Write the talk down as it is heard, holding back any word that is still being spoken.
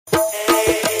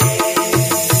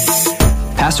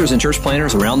Pastors and church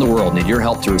planners around the world need your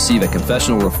help to receive a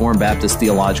confessional Reformed Baptist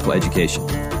theological education.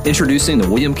 Introducing the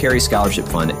William Carey Scholarship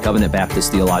Fund at Covenant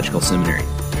Baptist Theological Seminary.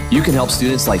 You can help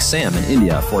students like Sam in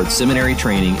India afford seminary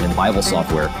training and Bible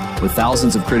software with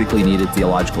thousands of critically needed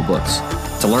theological books.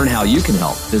 To learn how you can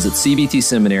help, visit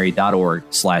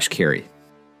cbtseminary.org/carey.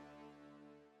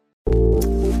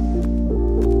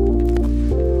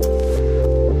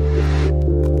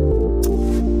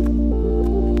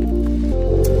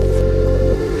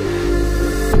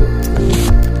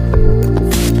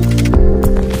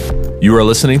 You are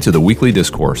listening to the Weekly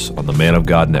Discourse on the Man of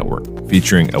God Network,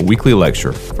 featuring a weekly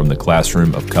lecture from the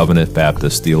classroom of Covenant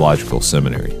Baptist Theological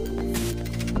Seminary.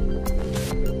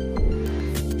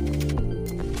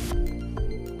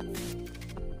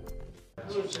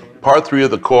 Part 3 of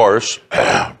the course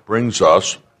brings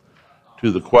us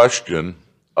to the question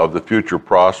of the future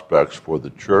prospects for the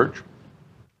church.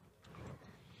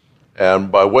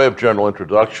 And by way of general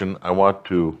introduction, I want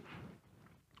to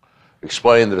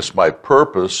explain that it's my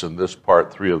purpose in this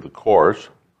part 3 of the course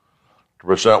to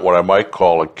present what I might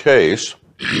call a case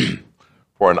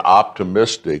for an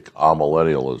optimistic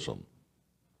amillennialism.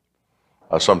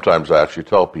 Sometimes I actually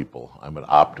tell people I'm an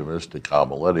optimistic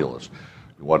amillennialist.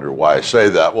 You wonder why I say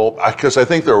that. Well, because I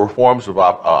think there are forms of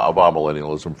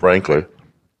amillennialism, frankly,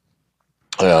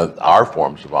 are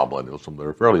forms of amillennialism that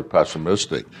are fairly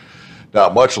pessimistic. Now,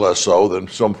 much less so than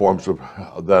some forms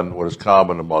than what is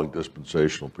common among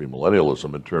dispensational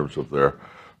premillennialism in terms of their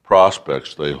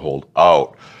prospects they hold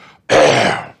out.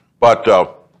 But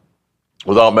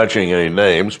without mentioning any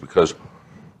names, because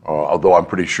although I'm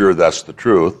pretty sure that's the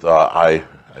truth, I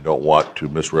don't want to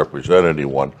misrepresent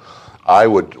anyone. I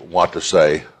would want to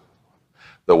say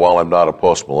that while I'm not a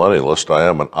postmillennialist, I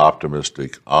am an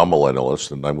optimistic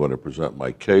amillennialist, and I'm going to present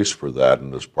my case for that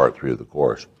in this part 3 of the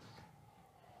course.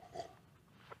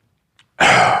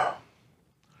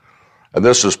 And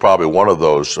this is probably one of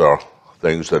those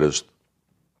things that is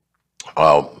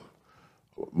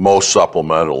most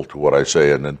supplemental to what I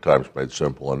say in End Times Made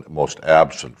Simple and most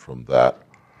absent from that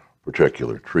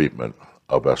particular treatment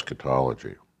of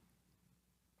eschatology.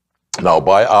 Now,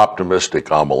 by optimistic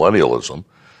amillennialism,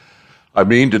 I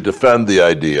mean to defend the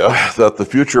idea that the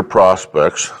future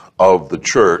prospects of the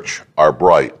church are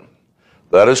bright.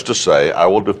 That is to say, I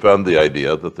will defend the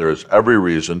idea that there is every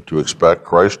reason to expect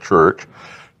Christ's church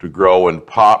to grow and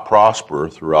prosper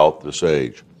throughout this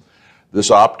age. This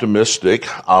optimistic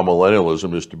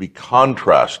amillennialism is to be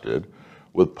contrasted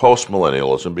with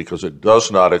postmillennialism because it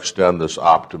does not extend this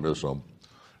optimism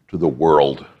to the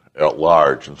world at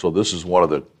large. And so this is one of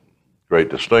the great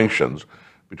distinctions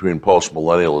between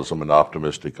postmillennialism and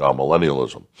optimistic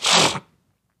amillennialism.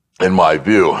 In my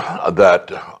view,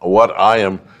 that what I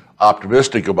am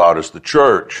optimistic about is the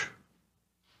church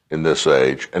in this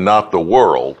age and not the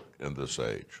world in this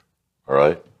age. All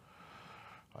right?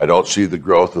 I don't see the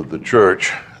growth of the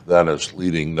church then as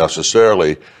leading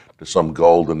necessarily to some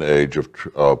golden age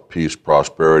of peace,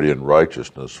 prosperity, and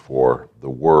righteousness for the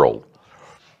world.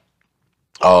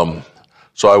 So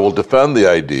I will defend the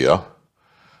idea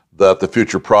that the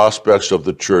future prospects of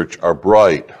the church are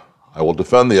bright. I will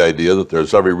defend the idea that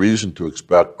there's every reason to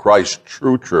expect Christ's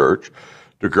true church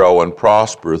to grow and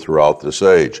prosper throughout this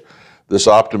age. This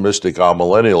optimistic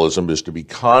amillennialism is to be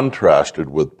contrasted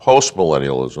with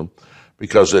postmillennialism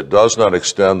because it does not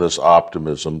extend this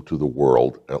optimism to the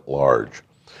world at large.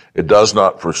 It does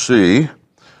not foresee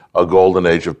a golden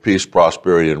age of peace,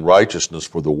 prosperity, and righteousness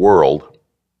for the world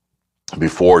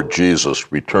before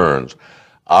Jesus returns.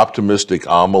 Optimistic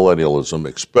amillennialism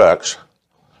expects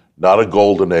not a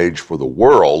golden age for the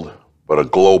world, but a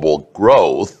global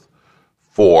growth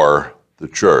for the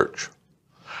church.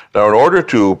 Now, in order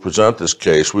to present this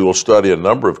case, we will study a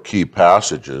number of key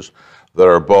passages that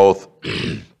are both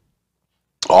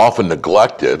often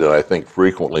neglected and I think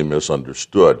frequently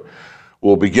misunderstood.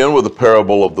 We'll begin with the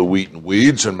parable of the wheat and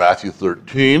weeds in Matthew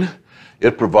 13.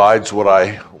 It provides what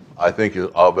I think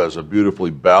of as a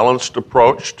beautifully balanced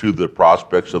approach to the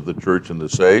prospects of the church in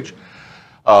this age,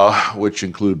 which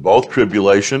include both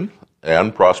tribulation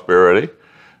and prosperity.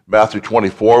 Matthew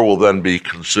 24 will then be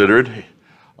considered.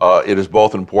 It is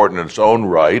both important in its own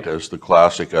right as the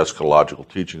classic eschatological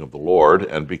teaching of the Lord,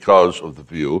 and because of the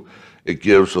view it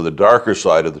gives of the darker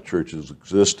side of the church's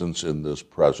existence in this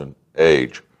present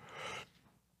age.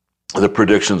 The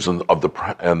predictions of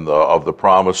the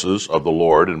promises of the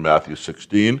Lord in Matthew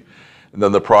 16, and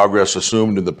then the progress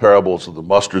assumed in the parables of the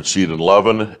mustard seed and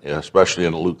leaven, especially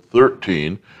in Luke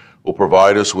 13, will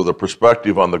provide us with a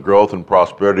perspective on the growth and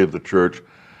prosperity of the church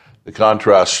that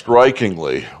contrasts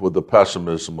strikingly with the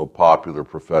pessimism of popular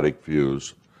prophetic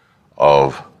views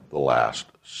of the last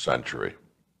century.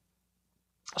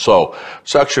 So,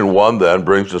 section 1 then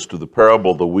brings us to the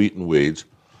parable of the wheat and weeds.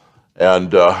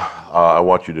 And I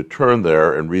want you to turn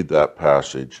there and read that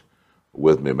passage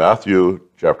with me. Matthew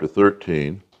chapter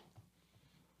 13.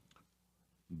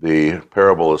 The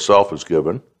parable itself is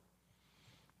given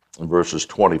in verses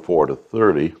 24 to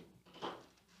 30.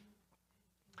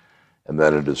 And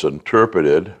then it is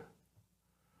interpreted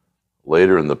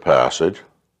later in the passage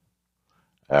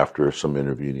after some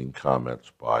intervening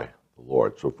comments by the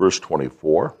Lord. So verse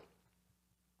 24,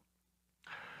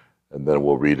 and then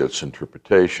we'll read its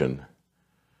interpretation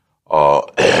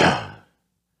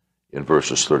in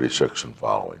verses 36 and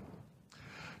following.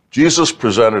 Jesus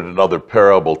presented another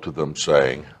parable to them,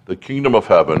 saying, "The kingdom of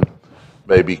heaven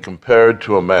may be compared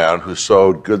to a man who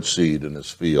sowed good seed in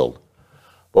his field.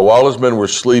 But while his men were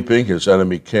sleeping, his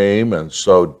enemy came and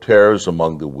sowed tares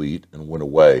among the wheat and went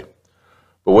away.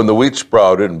 But when the wheat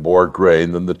sprouted and bore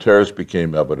grain, then the tares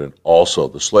became evident also.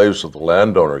 The slaves of the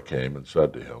landowner came and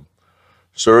said to him,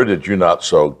 'Sir, did you not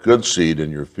sow good seed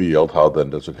in your field? How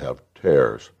then does it have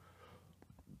tares?'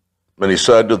 And he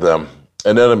said to them,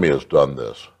 'An enemy has done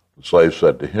this.' The slave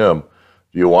said to him,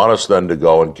 'Do you want us then to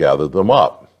go and gather them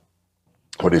up?'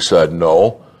 But he said,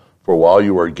 'No, for while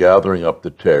you are gathering up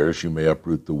the tares, you may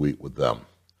uproot the wheat with them.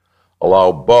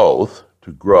 Allow both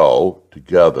to grow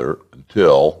together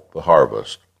until the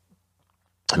harvest.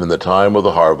 And in the time of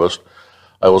the harvest,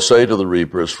 I will say to the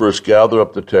reapers, first gather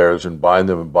up the tares and bind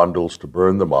them in bundles to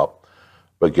burn them up,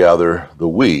 but gather the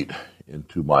wheat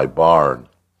into my barn.'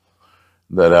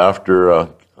 And then after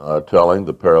telling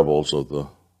the parables of the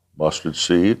mustard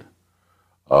seed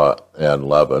and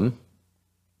leaven,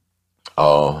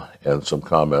 and some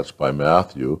comments by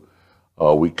Matthew,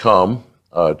 we come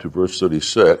to verse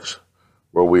 36,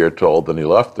 where we are told, 'Then he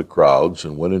left the crowds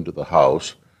and went into the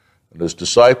house, and his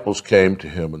disciples came to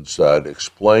him and said,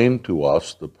 "Explain to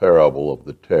us the parable of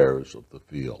the tares of the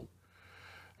field."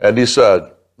 And he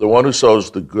said, "The one who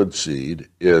sows the good seed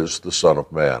is the Son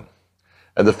of Man,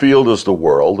 and the field is the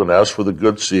world. And as for the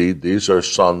good seed, these are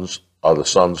the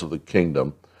sons of the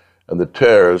kingdom, and the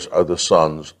tares are the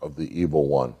sons of the evil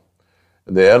one.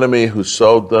 And the enemy who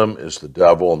sowed them is the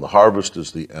devil, and the harvest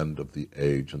is the end of the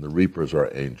age, and the reapers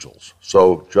are angels.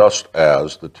 So just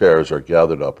as the tares are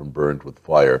gathered up and burned with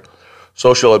fire,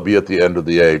 so shall it be at the end of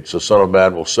the age. The Son of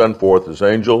Man will send forth his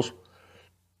angels,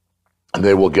 and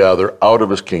they will gather out of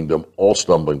his kingdom all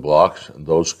stumbling blocks and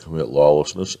those who commit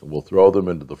lawlessness, and will throw them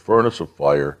into the furnace of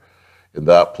fire. In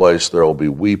that place there will be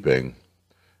weeping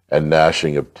and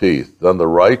gnashing of teeth. Then the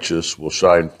righteous will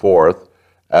shine forth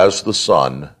as the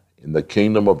sun in the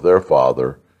kingdom of their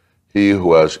Father. He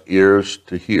who has ears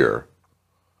to hear,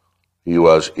 he who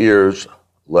has ears,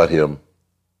 let him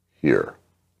hear."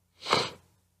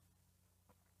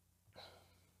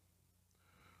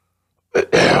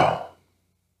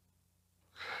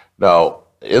 Now,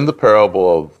 in the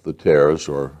parable of the tares,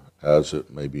 or as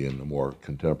it may be in a more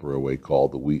contemporary way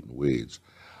called the wheat and weeds,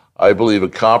 I believe a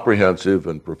comprehensive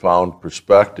and profound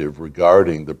perspective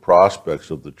regarding the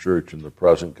prospects of the church in the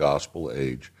present gospel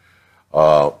age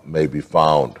may be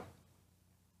found.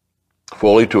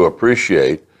 Fully to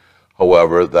appreciate,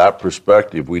 however, that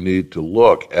perspective, we need to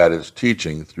look at its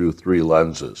teaching through three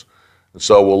lenses. And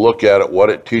so we'll look at it, what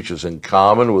it teaches in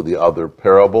common with the other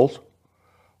parables,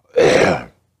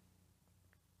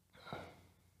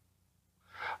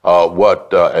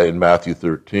 what in Matthew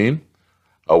 13,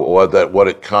 what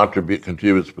it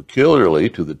contributes peculiarly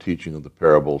to the teaching of the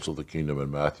parables of the kingdom in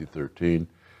Matthew 13,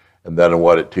 and then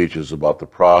what it teaches about the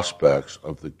prospects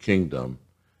of the kingdom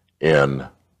in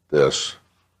this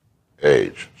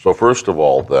age. So first of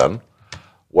all, then,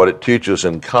 what it teaches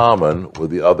in common with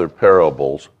the other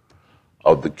parables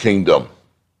of the kingdom.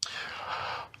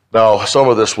 Now, some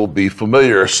of this will be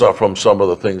familiar from some of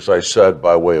the things I said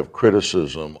by way of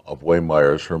criticism of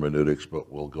Wehmeyer's hermeneutics,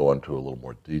 but we'll go into a little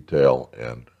more detail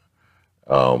and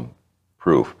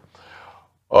proof.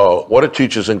 What it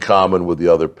teaches in common with the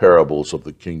other parables of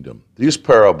the kingdom. These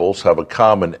parables have a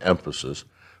common emphasis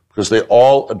because they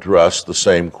all address the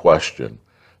same question.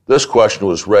 This question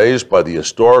was raised by the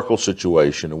historical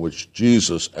situation in which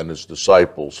Jesus and his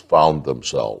disciples found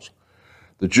themselves.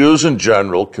 The Jews in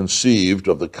general conceived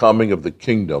of the coming of the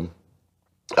kingdom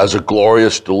as a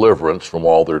glorious deliverance from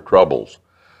all their troubles.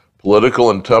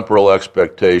 Political and temporal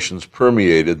expectations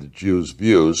permeated the Jews'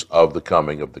 views of the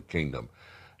coming of the kingdom.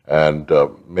 And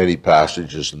many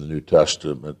passages in the New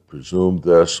Testament presume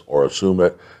this or assume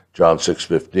it. John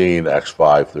 6:15, Acts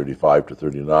 5:35 to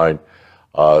 39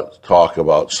 talk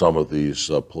about some of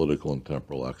these political and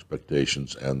temporal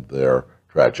expectations and their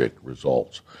tragic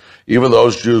results. Even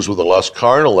those Jews with a less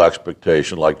carnal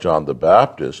expectation, like John the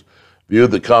Baptist,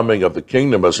 viewed the coming of the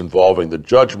kingdom as involving the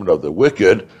judgment of the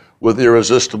wicked with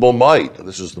irresistible might.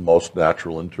 This is the most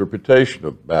natural interpretation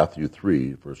of Matthew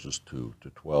 3, verses 2 to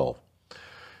 12. It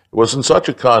was in such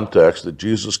a context that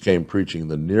Jesus came preaching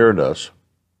the nearness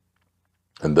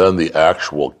and then the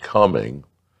actual coming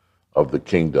of the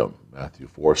kingdom. Matthew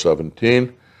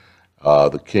 4:17,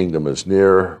 the kingdom is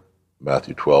near.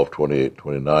 Matthew 12:28,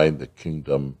 29, the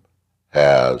kingdom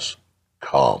has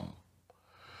come.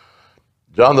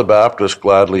 John the Baptist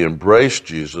gladly embraced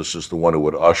Jesus as the one who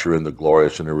would usher in the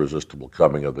glorious and irresistible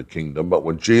coming of the kingdom. But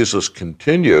when Jesus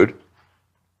continued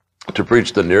to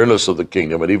preach the nearness of the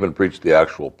kingdom and even preach the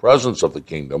actual presence of the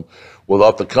kingdom,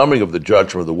 without the coming of the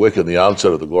judgment of the wicked and the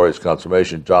onset of the glorious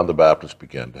consummation, John the Baptist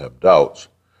began to have doubts.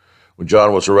 When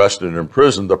John was arrested and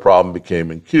imprisoned, the problem became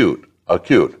acute.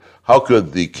 How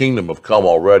could the kingdom have come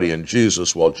already in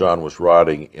Jesus while John was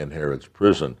rotting in Herod's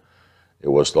prison? It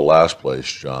was the last place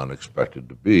John expected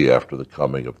to be after the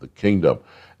coming of the kingdom.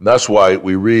 And that's why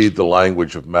we read the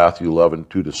language of Matthew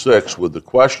 11:2-6 with the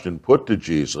question put to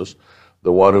Jesus,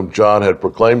 the one whom John had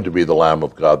proclaimed to be the Lamb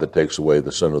of God that takes away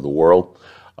the sin of the world.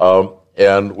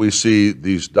 And we see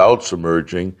these doubts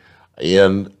emerging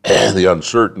in the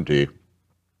uncertainty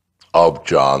of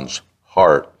John's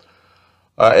heart.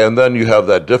 And then you have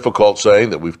that difficult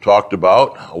saying that we've talked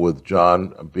about with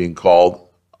John being called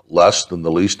less than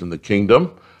the least in the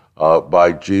kingdom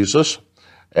by Jesus.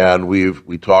 And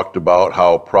we talked about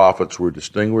how prophets were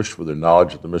distinguished for their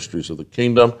knowledge of the mysteries of the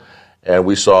kingdom. And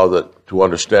we saw that to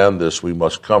understand this, we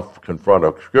must confront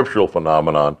a scriptural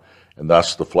phenomenon, and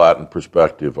that's the flattened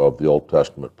perspective of the Old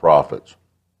Testament prophets.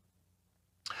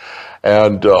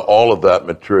 And all of that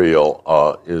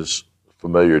material is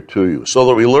familiar to you. So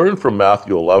that we learn from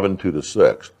Matthew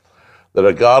 11:2-6, that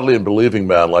a godly and believing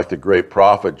man like the great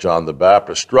prophet John the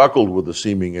Baptist struggled with the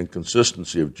seeming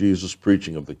inconsistency of Jesus'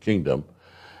 preaching of the kingdom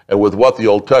and with what the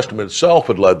Old Testament itself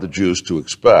had led the Jews to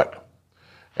expect.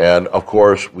 And of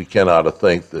course, we cannot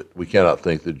think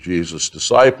that Jesus'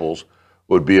 disciples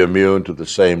would be immune to the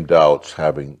same doubts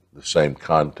having the same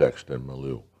context and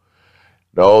milieu.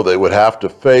 No, they would have to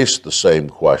face the same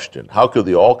question. How could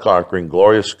the all-conquering,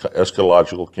 glorious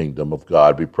eschatological kingdom of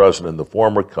God be present in the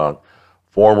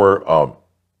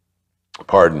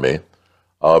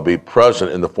be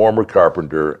present in the former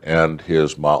carpenter and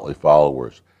his motley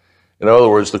followers? In other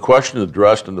words, the question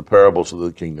addressed in the parables of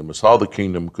the kingdom is how the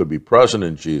kingdom could be present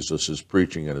in Jesus, his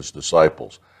preaching, and his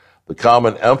disciples. The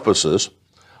common emphasis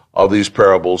of these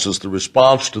parables is the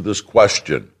response to this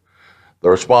question. The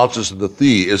response is the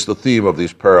theme of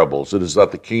these parables. It is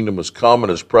that the kingdom has come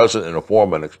and is present in a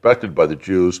form unexpected by the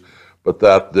Jews, but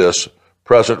that this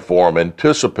present form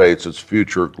anticipates its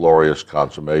future glorious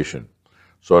consummation.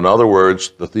 So in other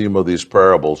words, the theme of these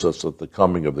parables is that the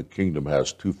coming of the kingdom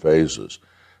has two phases.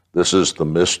 This is the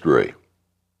mystery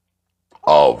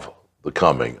of the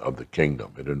coming of the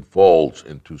kingdom. It unfolds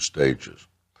in two stages.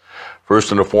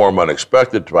 First in a form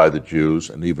unexpected by the Jews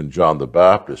and even John the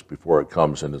Baptist before it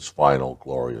comes in its final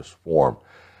glorious form.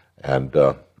 And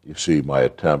you see my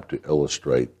attempt to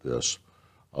illustrate this,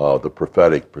 the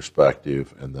prophetic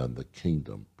perspective and then the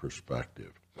kingdom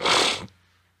perspective.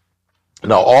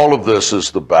 Now all of this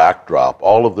is the backdrop.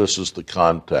 All of this is the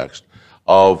context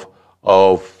of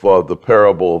the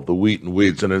parable of the wheat and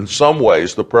weeds. And in some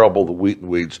ways, the parable of the wheat and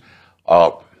weeds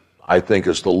I think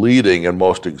is the leading and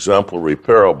most exemplary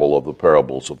parable of the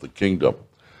parables of the kingdom.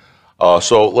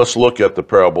 So let's look at the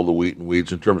parable of the wheat and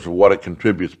weeds in terms of what it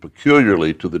contributes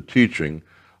peculiarly to the teaching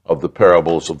of the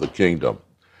parables of the kingdom.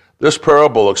 This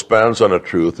parable expands on a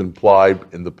truth implied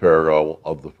in the parable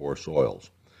of the four soils.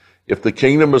 If the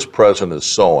kingdom is present as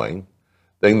sowing,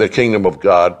 then the kingdom of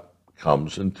God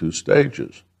comes in two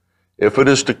stages. If it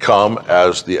is to come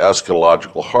as the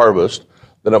eschatological harvest,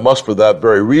 then it must for that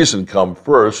very reason come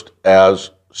first as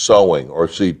sowing or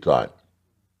seed time.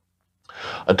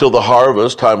 Until the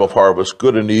harvest, time of harvest,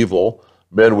 good and evil,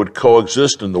 men would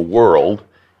coexist in the world,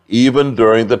 even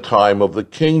during the time of the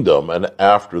kingdom and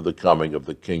after the coming of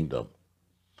the kingdom.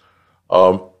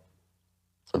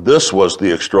 This was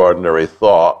the extraordinary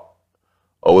thought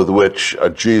with which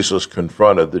Jesus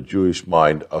confronted the Jewish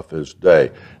mind of his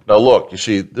day. Now look, you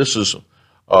see, this is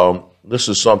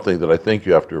something that I think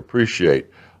you have to appreciate.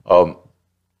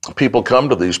 People come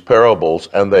to these parables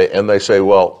and they say,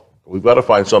 well, we've got to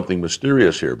find something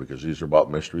mysterious here because these are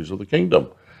about mysteries of the kingdom.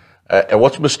 And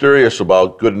what's mysterious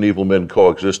about good and evil men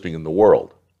coexisting in the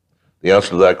world? The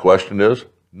answer to that question is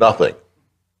nothing.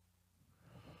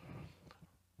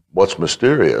 What's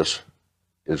mysterious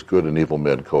is good and evil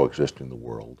men coexisting in the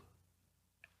world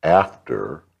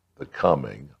after the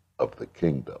coming of the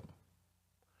kingdom.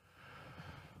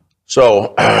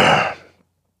 So, I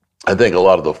think a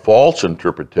lot of the false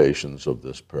interpretations of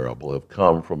this parable have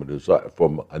come from a desire,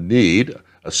 from a need,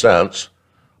 a sense,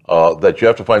 that you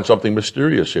have to find something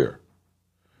mysterious here.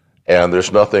 And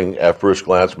there's nothing at first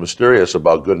glance mysterious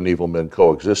about good and evil men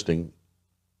coexisting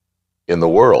in the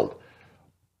world.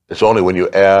 It's only when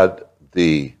you add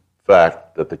the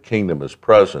fact that the kingdom is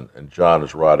present and John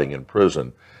is rotting in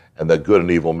prison, and that good and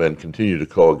evil men continue to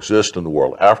coexist in the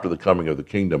world after the coming of the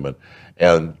kingdom,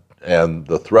 and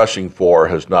the threshing floor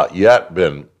has not yet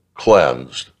been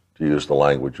cleansed, to use the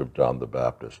language of John the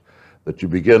Baptist, that you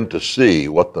begin to see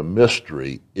what the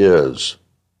mystery is.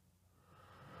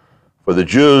 For the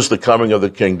Jews, the coming of the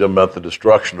kingdom meant the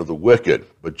destruction of the wicked,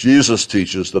 but Jesus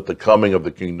teaches that the coming of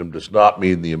the kingdom does not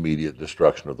mean the immediate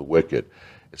destruction of the wicked.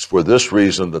 It's for this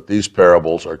reason that these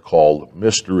parables are called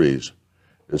mysteries.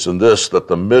 It's in this that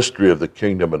the mystery of the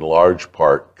kingdom in large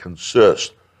part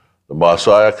consists. The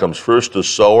Messiah comes first as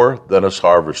sower, then as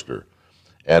harvester,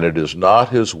 and it is not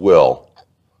his will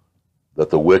that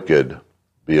the wicked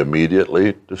be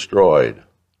immediately destroyed.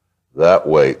 That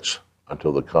waits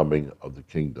until the coming of the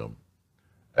kingdom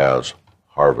as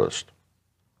harvest.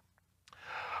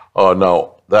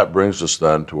 Now, that brings us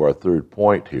then to our third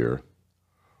point here,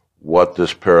 what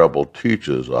this parable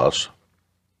teaches us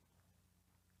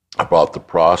about the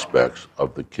prospects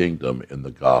of the kingdom in the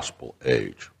gospel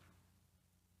age.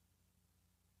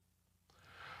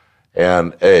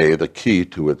 And the key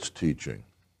to its teaching.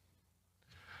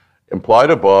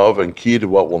 Implied above and key to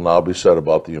what will now be said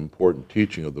about the important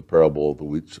teaching of the parable of the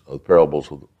wheat,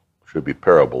 should be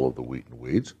parable of the wheat and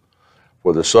weeds,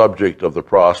 for the subject of the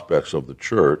prospects of the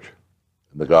church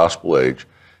in the gospel age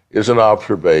is an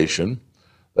observation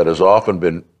that has often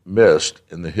been missed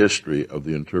in the history of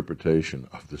the interpretation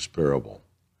of this parable.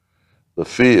 The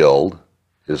field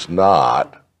is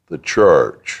not the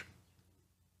church.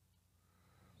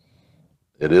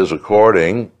 It is,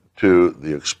 according to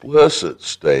the explicit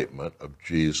statement of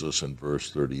Jesus in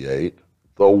verse 38,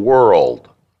 the world.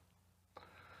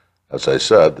 As I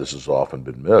said, this has often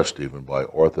been missed even by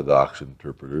Orthodox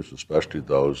interpreters, especially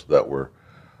those that were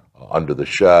under the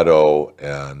shadow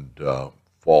and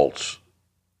false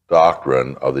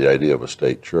doctrine of the idea of a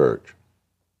state church.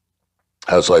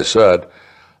 As I said,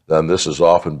 then this has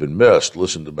often been missed.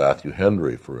 Listen to Matthew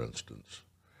Henry, for instance.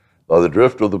 Now, the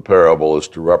drift of the parable is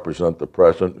to represent the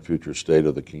present and future state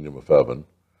of the kingdom of heaven,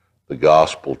 the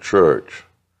gospel church.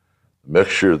 The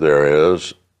mixture there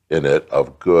is in it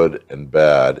of good and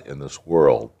bad in this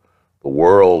world. The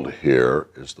world here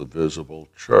is the visible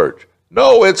church.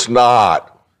 No, it's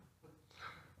not.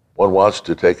 One wants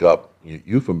to take up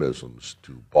euphemisms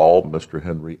to bawl Mr.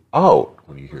 Henry out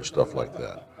when you hear stuff like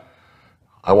that.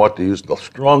 I want to use the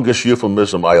strongest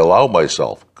euphemism I allow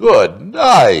myself. Good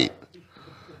night.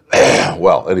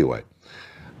 Well, anyway,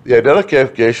 the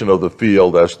identification of the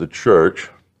field as the church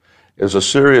is a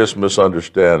serious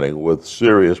misunderstanding with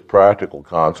serious practical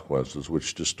consequences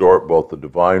which distort both the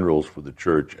divine rules for the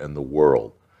church and the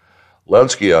world.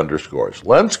 Lenski underscores,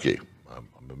 I'm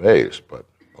amazed, but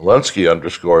Lenski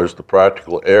underscores the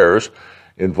practical errors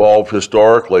involved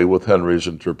historically with Henry's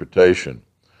interpretation.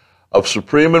 Of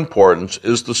supreme importance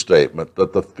is the statement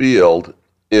that the field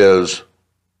is,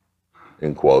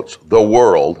 in quotes, the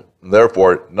world, and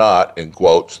therefore not, in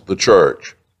quotes, the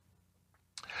church.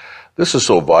 This is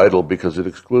so vital because it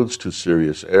excludes two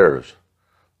serious errors.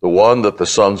 The one that the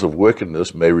sons of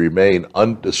wickedness may remain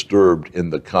undisturbed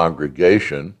in the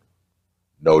congregation,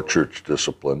 no church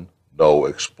discipline, no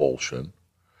expulsion.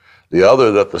 The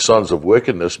other that the sons of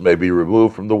wickedness may be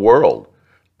removed from the world,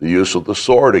 the use of the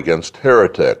sword against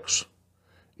heretics,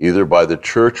 either by the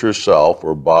church herself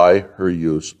or by her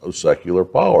use of secular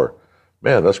power.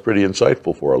 Man, that's pretty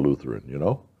insightful for a Lutheran, you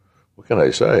know? What can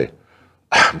I say?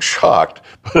 I'm shocked.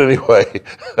 But anyway,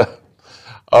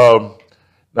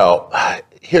 now,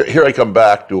 here I come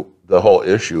back to the whole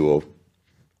issue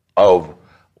of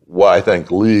what I think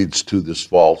leads to this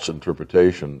false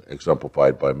interpretation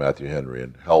exemplified by Matthew Henry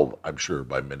and held, I'm sure,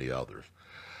 by many others.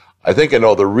 I think I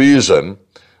know the reason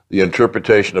the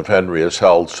interpretation of Henry has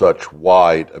held such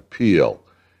wide appeal.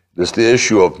 It is the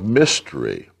issue of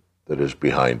mystery that is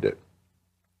behind it.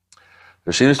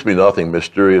 There seems to be nothing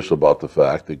mysterious about the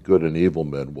fact that good and evil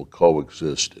men will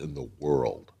coexist in the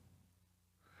world.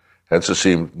 Hence, it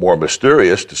seems more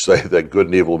mysterious to say that good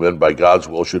and evil men, by God's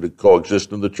will, should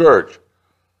coexist in the church.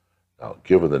 Now,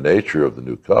 given the nature of the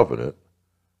new covenant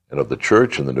and of the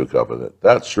church in the new covenant,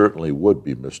 that certainly would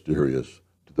be mysterious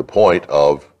to the point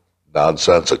of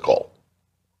nonsensical,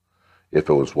 if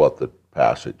it was what the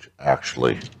passage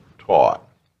actually taught.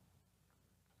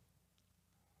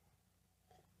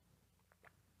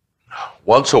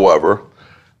 Once, however,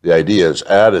 the idea is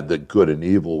added that good and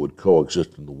evil would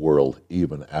coexist in the world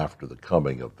even after the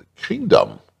coming of the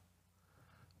kingdom.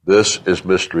 This is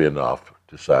mystery enough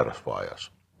to satisfy us.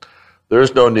 There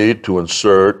is no need to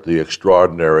insert the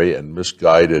extraordinary and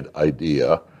misguided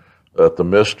idea that the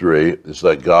mystery is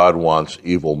that God wants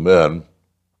evil men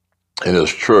in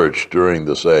his church during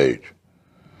this age.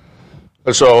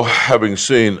 And so, having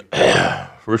seen,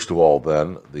 first of all,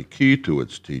 then, the key to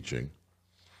its teaching,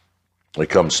 it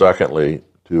comes secondly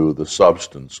to the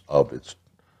substance of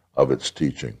its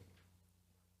teaching.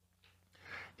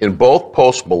 In both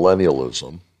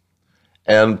postmillennialism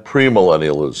and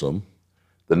premillennialism,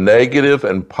 the negative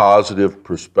and positive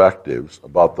perspectives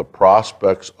about the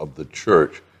prospects of the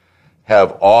church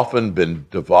have often been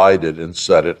divided and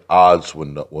set at odds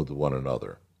with one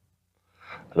another.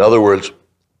 In other words,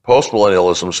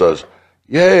 postmillennialism says,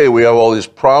 yay, we have all these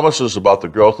promises about the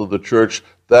growth of the church.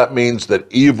 That means that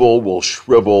evil will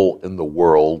shrivel in the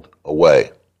world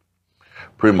away.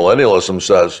 Premillennialism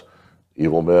says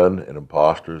evil men and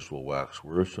impostors will wax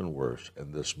worse and worse,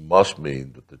 and this must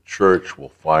mean that the church will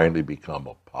finally become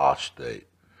apostate.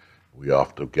 We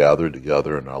have to gather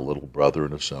together in our little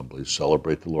brethren assemblies,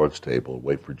 celebrate the Lord's table, and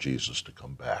wait for Jesus to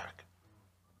come back.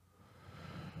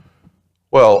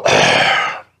 Well,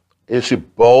 you see,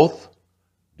 both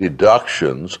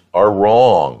deductions are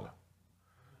wrong.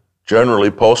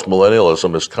 Generally,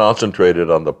 postmillennialism is concentrated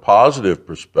on the positive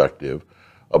perspective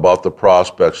about the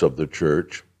prospects of the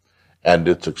church and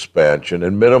its expansion,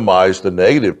 and minimize the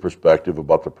negative perspective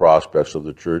about the prospects of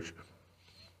the church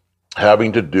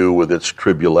having to do with its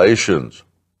tribulations.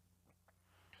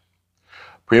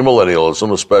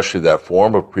 Premillennialism, especially that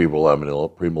form of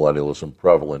premillennialism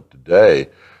prevalent today,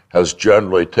 has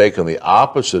generally taken the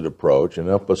opposite approach and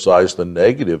emphasized the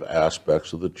negative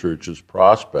aspects of the church's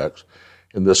prospects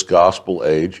in this gospel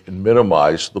age and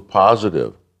minimized the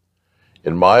positive.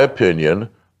 In my opinion,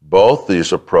 both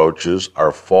these approaches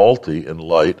are faulty in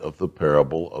light of the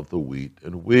parable of the wheat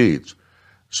and weeds.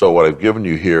 So what I've given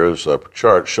you here is a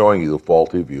chart showing you the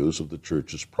faulty views of the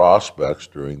church's prospects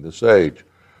during this age.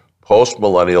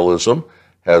 Postmillennialism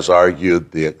has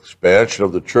argued the expansion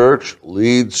of the church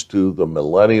leads to the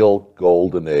millennial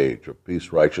golden age of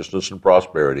peace, righteousness, and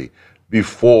prosperity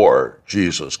before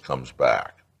Jesus comes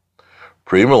back.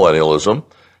 Premillennialism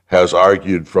has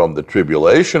argued from the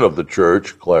tribulation of the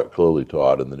church, clearly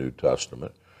taught in the New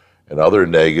Testament, and other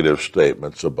negative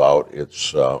statements about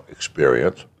its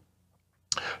experience,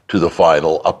 to the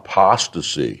final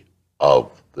apostasy of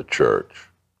the church.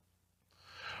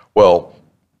 Well,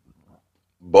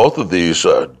 both of these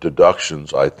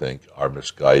deductions, I think, are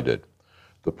misguided.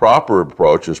 The proper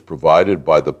approach is provided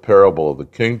by the parable of the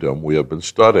kingdom we have been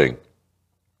studying,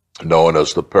 known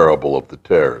as the parable of the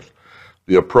tares.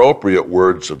 The appropriate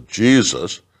words of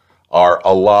Jesus are,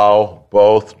 allow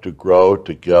both to grow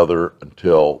together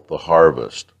until the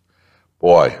harvest.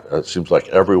 Boy, it seems like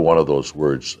every one of those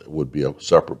words would be a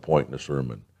separate point in a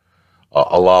sermon.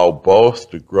 Allow both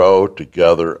to grow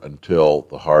together until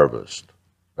the harvest.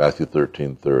 Matthew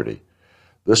 13:30.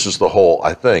 This is the whole,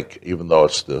 I think, even though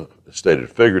it's stated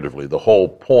figuratively, the whole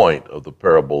point of the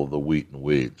parable of the wheat and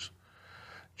weeds.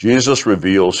 Jesus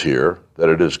reveals here that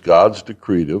it is God's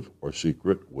decretive or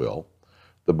secret will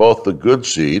that both the good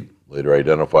seed, later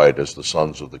identified as the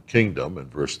sons of the kingdom in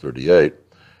verse 38,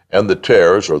 and the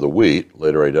tares, or the wheat,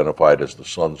 later identified as the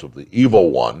sons of the evil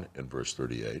one in verse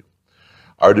 38,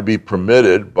 are to be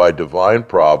permitted by divine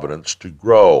providence to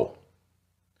grow.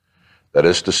 That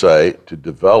is to say, to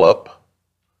develop,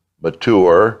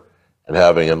 mature, and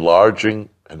have enlarging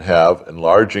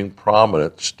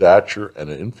prominent stature and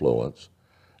influence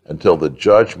until the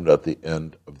judgment at the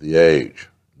end of the age.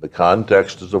 The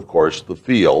context is, of course, the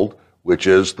field, which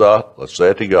is the, let's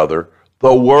say it together,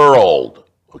 the world,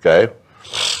 okay?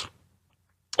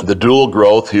 The dual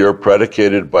growth here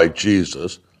predicated by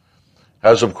Jesus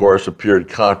has, of course, appeared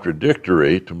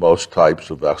contradictory to most types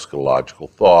of eschatological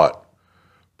thought.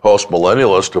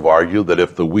 Postmillennialists have argued that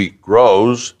if the wheat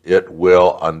grows, it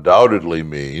will undoubtedly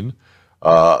mean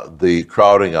the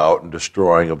crowding out and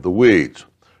destroying of the weeds.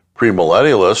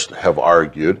 Premillennialists have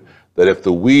argued that if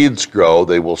the weeds grow,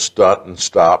 they will stunt and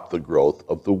stop the growth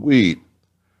of the wheat.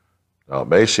 Now, it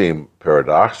may seem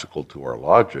paradoxical to our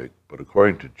logic, but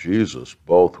according to Jesus,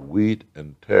 both wheat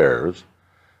and tares,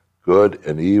 good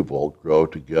and evil, grow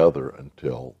together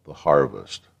until the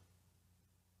harvest.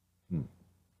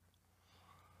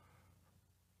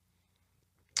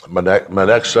 My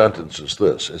next sentence is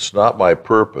this: it's not my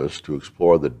purpose to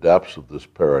explore the depths of this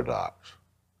paradox.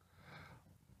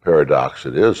 Paradox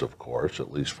it is, of course,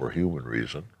 at least for human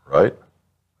reason, right?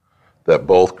 That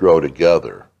both grow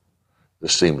together.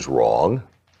 This seems wrong.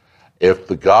 If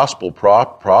the gospel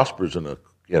prospers in a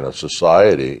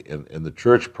society and the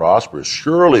church prospers,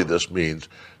 surely this means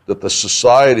that the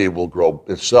society will grow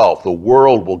itself, the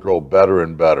world will grow better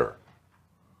and better.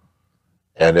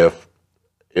 And if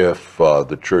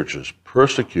the church is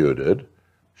persecuted,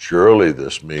 surely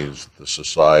this means the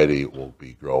society will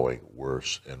be growing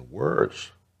worse and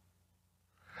worse.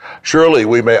 Surely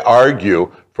we may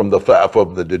argue from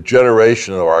the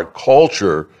degeneration of our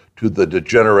culture to the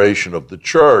degeneration of the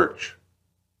church.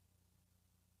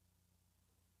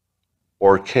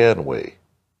 Or can we?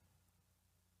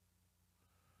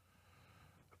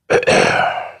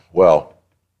 Well,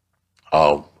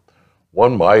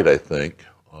 one might, I think,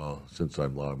 since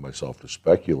I'm allowing myself to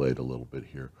speculate a little bit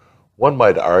here, one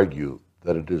might argue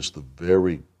that it is the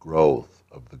very growth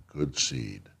of the good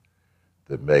seed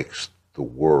that makes the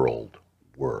world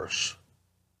worse.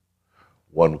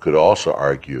 One could also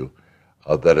argue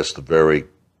that it's the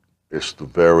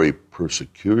very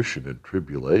persecution and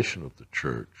tribulation of the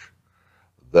church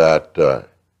that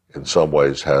in some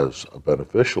ways has a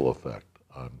beneficial effect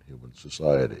on human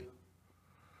society.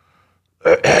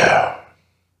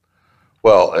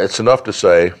 Well, it's enough to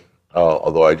say,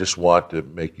 although I just want to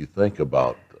make you think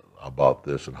about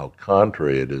this and how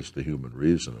contrary it is to human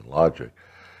reason and logic,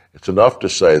 it's enough to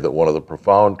say that one of the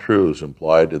profound truths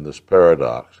implied in this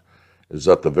paradox is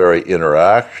that the very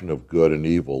interaction of good and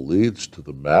evil leads to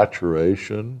the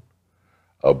maturation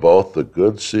of both the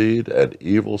good seed and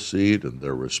evil seed and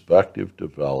their respective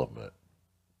development.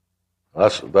 I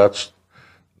think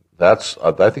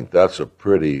that's a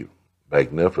pretty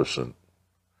magnificent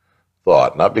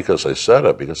thought, not because I said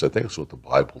it, because I think it's what the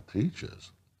Bible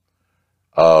teaches.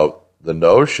 The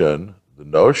notion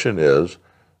is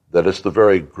that it's the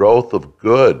very growth of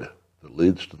good that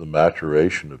leads to the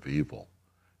maturation of evil.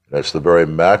 And it's the very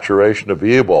maturation of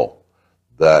evil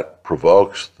that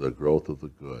provokes the growth of the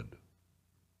good.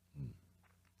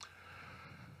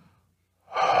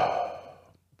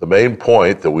 The main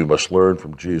point that we must learn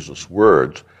from Jesus'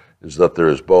 words is that there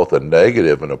is both a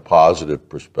negative and a positive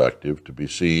perspective to be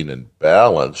seen and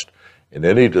balanced in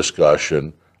any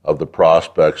discussion of the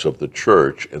prospects of the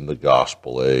church in the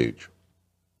gospel age.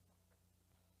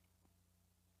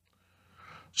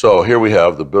 So here we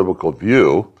have the biblical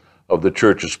view of the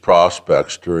church's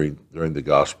prospects during the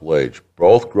gospel age.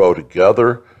 Both grow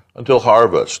together until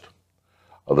harvest.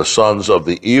 The sons of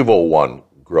the evil one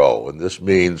grow, and this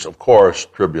means, of course,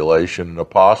 tribulation and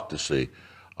apostasy.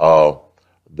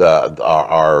 That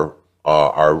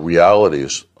are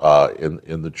realities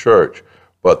in the church.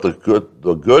 But the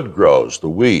good grows, the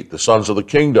wheat, the sons of the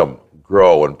kingdom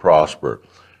grow and prosper.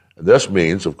 And this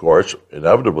means, of course,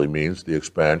 inevitably means the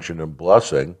expansion and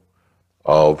blessing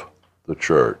of the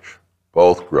church.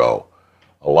 Both grow.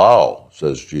 Allow,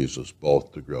 says Jesus,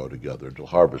 both to grow together until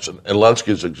harvest. And Lenski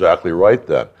is exactly right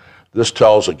then. This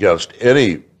tells against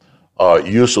any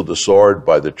use of the sword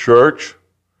by the church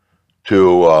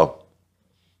to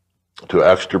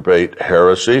extirpate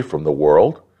heresy from the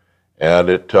world, and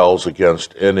it tells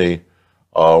against any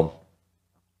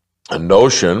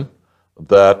notion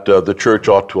that the church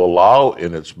ought to allow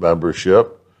in its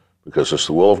membership, because it's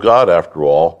the will of God, after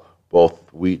all,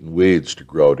 both wheat and weeds to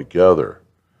grow together.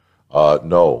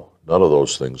 No, none of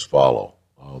those things follow.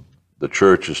 The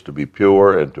church is to be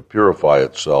pure and to purify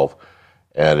itself,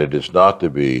 and it is not to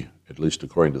be, at least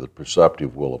according to the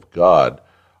perceptive will of God,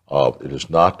 it is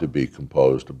not to be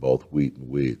composed of both wheat and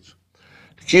weeds.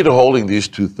 The key to holding these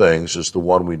two things is the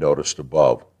one we noticed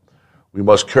above. We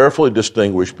must carefully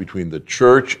distinguish between the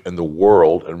church and the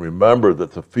world, and remember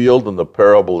that the field in the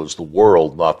parable is the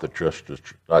world, not just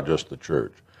the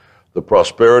church. The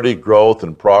prosperity, growth,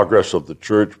 and progress of the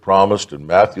church promised in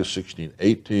Matthew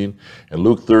 16:18 and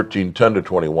Luke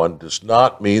 13:10-21 does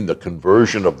not mean the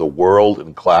conversion of the world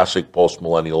in classic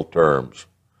postmillennial terms.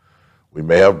 We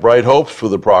may have bright hopes for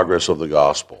the progress of the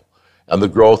gospel and the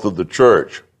growth of the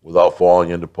church without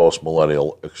falling into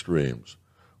postmillennial extremes.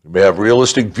 We may have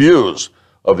realistic views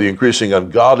of the increasing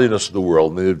ungodliness of the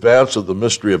world and the advance of the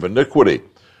mystery of iniquity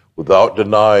without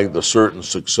denying the certain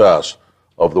success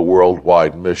of the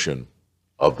worldwide mission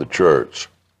of the church.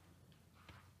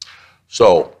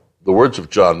 So, the words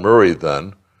of John Murray,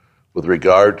 then, with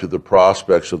regard to the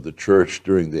prospects of the church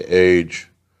during the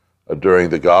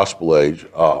gospel age,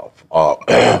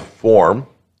 form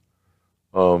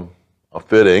a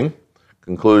fitting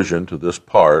conclusion to this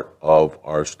part of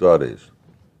our studies.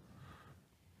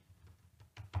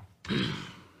 I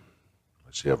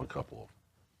see I have a couple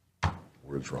of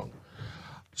words wrong.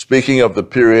 Speaking of the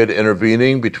period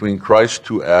intervening between Christ's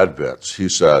two advents, he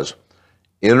says,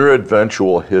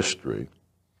 interadventual history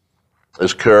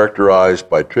is characterized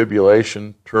by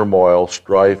tribulation, turmoil,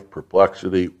 strife,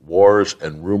 perplexity, wars,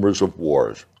 and rumors of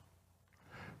wars.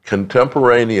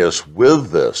 Contemporaneous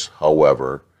with this,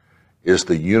 however, is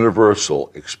the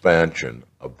universal expansion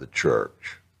of the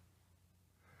church.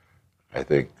 I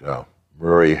think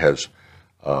Murray has,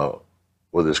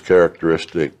 with his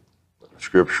characteristic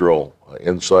scriptural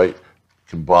insight,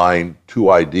 combined two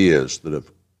ideas that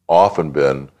have often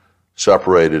been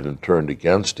separated and turned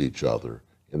against each other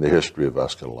in the history of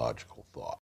eschatological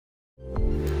thought.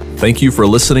 Thank you for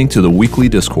listening to the Weekly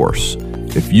Discourse.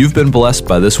 If you've been blessed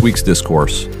by this week's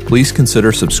discourse, please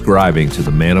consider subscribing to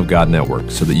the Man of God Network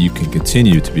so that you can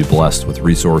continue to be blessed with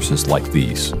resources like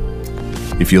these.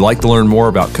 If you'd like to learn more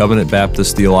about Covenant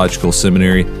Baptist Theological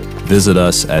Seminary, visit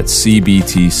us at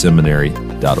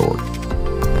cbtseminary.org.